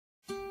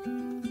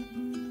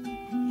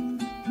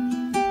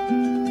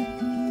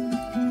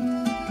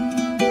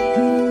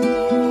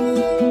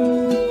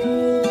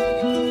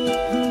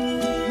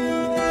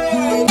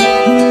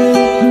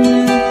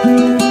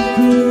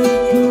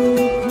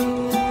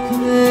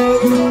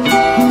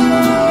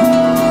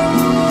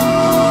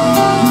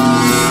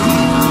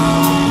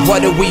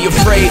What are we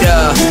afraid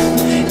of?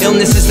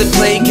 Illnesses that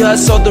plague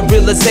us, or the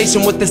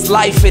realization with this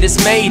life it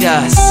has made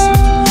us?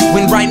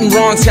 When right and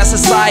wrong's cast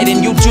aside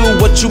and you do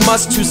what you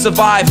must to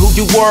survive, who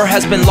you were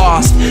has been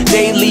lost.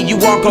 Daily you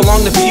walk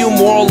along the few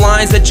moral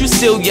lines that you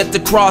still yet to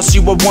cross.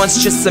 You were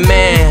once just a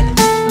man,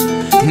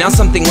 now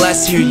something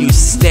less, here you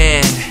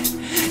stand.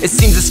 It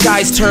seems the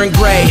skies turn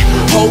gray,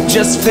 hope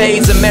just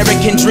fades.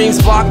 American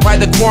dreams blocked by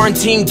the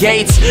quarantine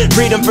gates.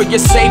 Freedom for your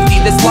safety,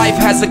 this life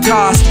has a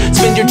cost.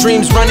 Spend your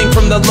dreams running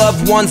from the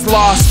loved ones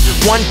lost.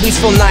 One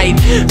peaceful night,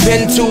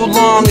 been too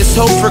long. This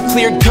hope for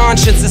cleared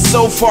conscience is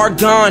so far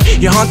gone.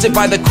 You're haunted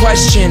by the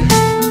question,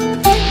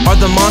 are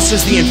the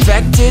monsters the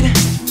infected?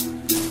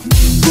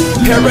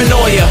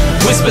 Paranoia,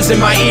 whispers in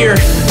my ear,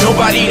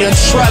 nobody to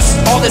trust,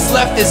 all that's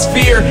left is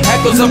fear.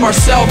 Echoes of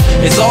ourself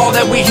is all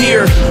that we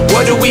hear.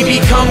 What do we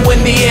become when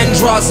the end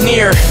draws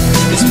near?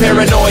 This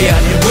paranoia,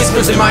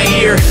 whispers in my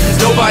ear,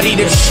 nobody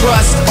to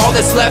trust, all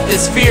that's left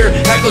is fear.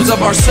 Echoes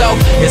of ourself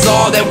is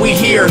all that we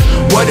hear.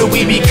 What do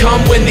we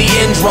become when the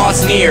end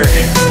draws near?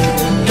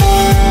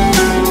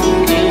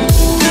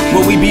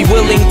 Will we be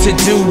willing to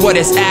do what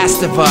is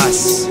asked of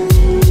us?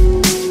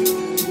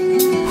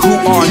 Who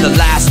are the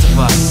last of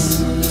us?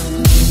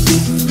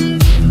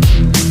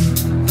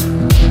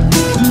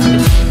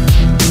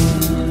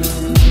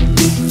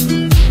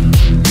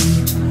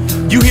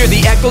 You hear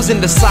the echoes in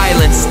the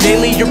silence.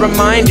 Daily you're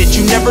reminded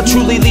you never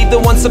truly leave the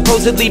one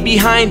supposedly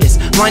behind us.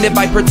 Blinded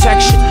by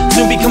protection,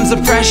 soon becomes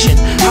oppression.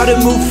 How to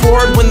move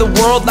forward when the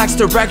world lacks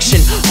direction.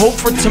 Hope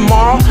for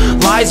tomorrow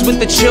lies with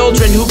the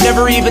children who've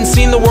never even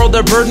seen the world.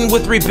 Are burdened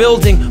with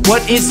rebuilding.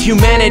 What is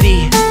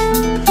humanity?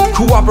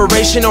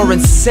 Cooperation or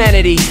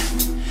insanity?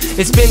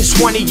 It's been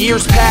 20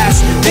 years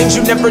past, things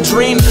you never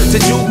dreamed to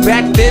do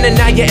back then, and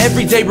now your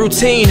everyday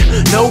routine.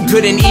 No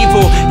good and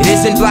evil, it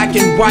isn't black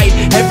and white.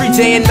 Every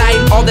day and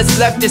night, all that's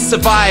left is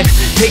survive.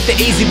 Take the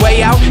easy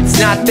way out, it's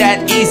not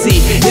that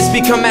easy. It's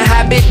become a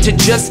habit to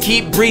just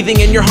keep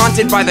breathing, and you're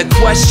haunted by the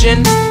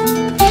question,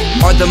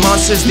 are the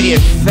monsters the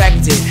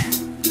infected?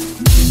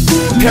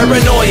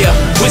 Paranoia,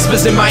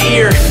 whispers in my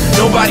ear,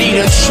 nobody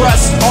to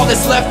trust, all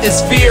that's left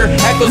is fear.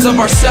 Echoes of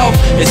ourself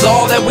is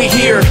all that we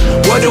hear.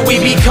 What do we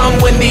become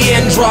when the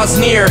end draws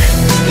near?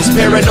 This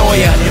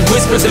paranoia,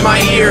 whispers in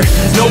my ear,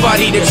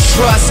 nobody to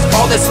trust,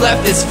 all that's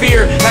left is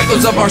fear.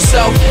 Echoes of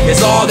ourself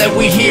is all that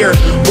we hear.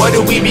 What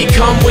do we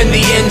become when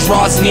the end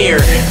draws near?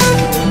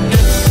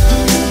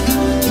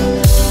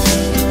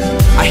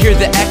 I hear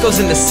the echoes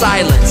in the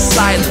silence,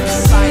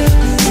 silence.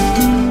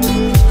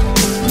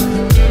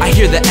 I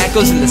hear the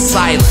echoes in the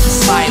silence,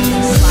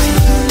 silence.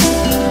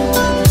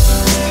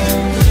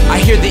 I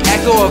hear the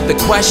echo of the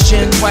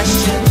question,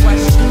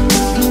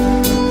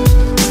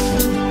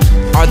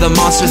 are the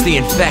monsters the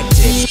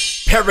infected?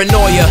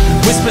 Paranoia,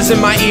 whispers in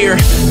my ear,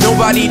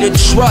 nobody to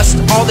trust,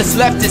 all that's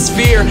left is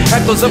fear.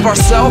 Echoes of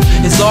ourself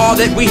is all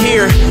that we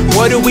hear.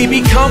 What do we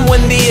become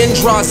when the end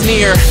draws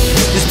near?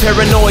 This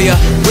paranoia,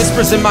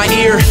 whispers in my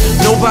ear,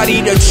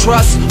 nobody to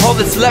trust, all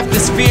that's left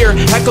is fear.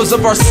 Echoes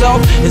of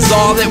ourself is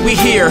all that we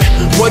hear.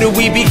 What do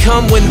we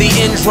become when the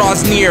end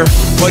draws near?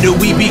 What do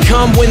we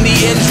become when the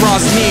end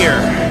draws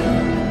near?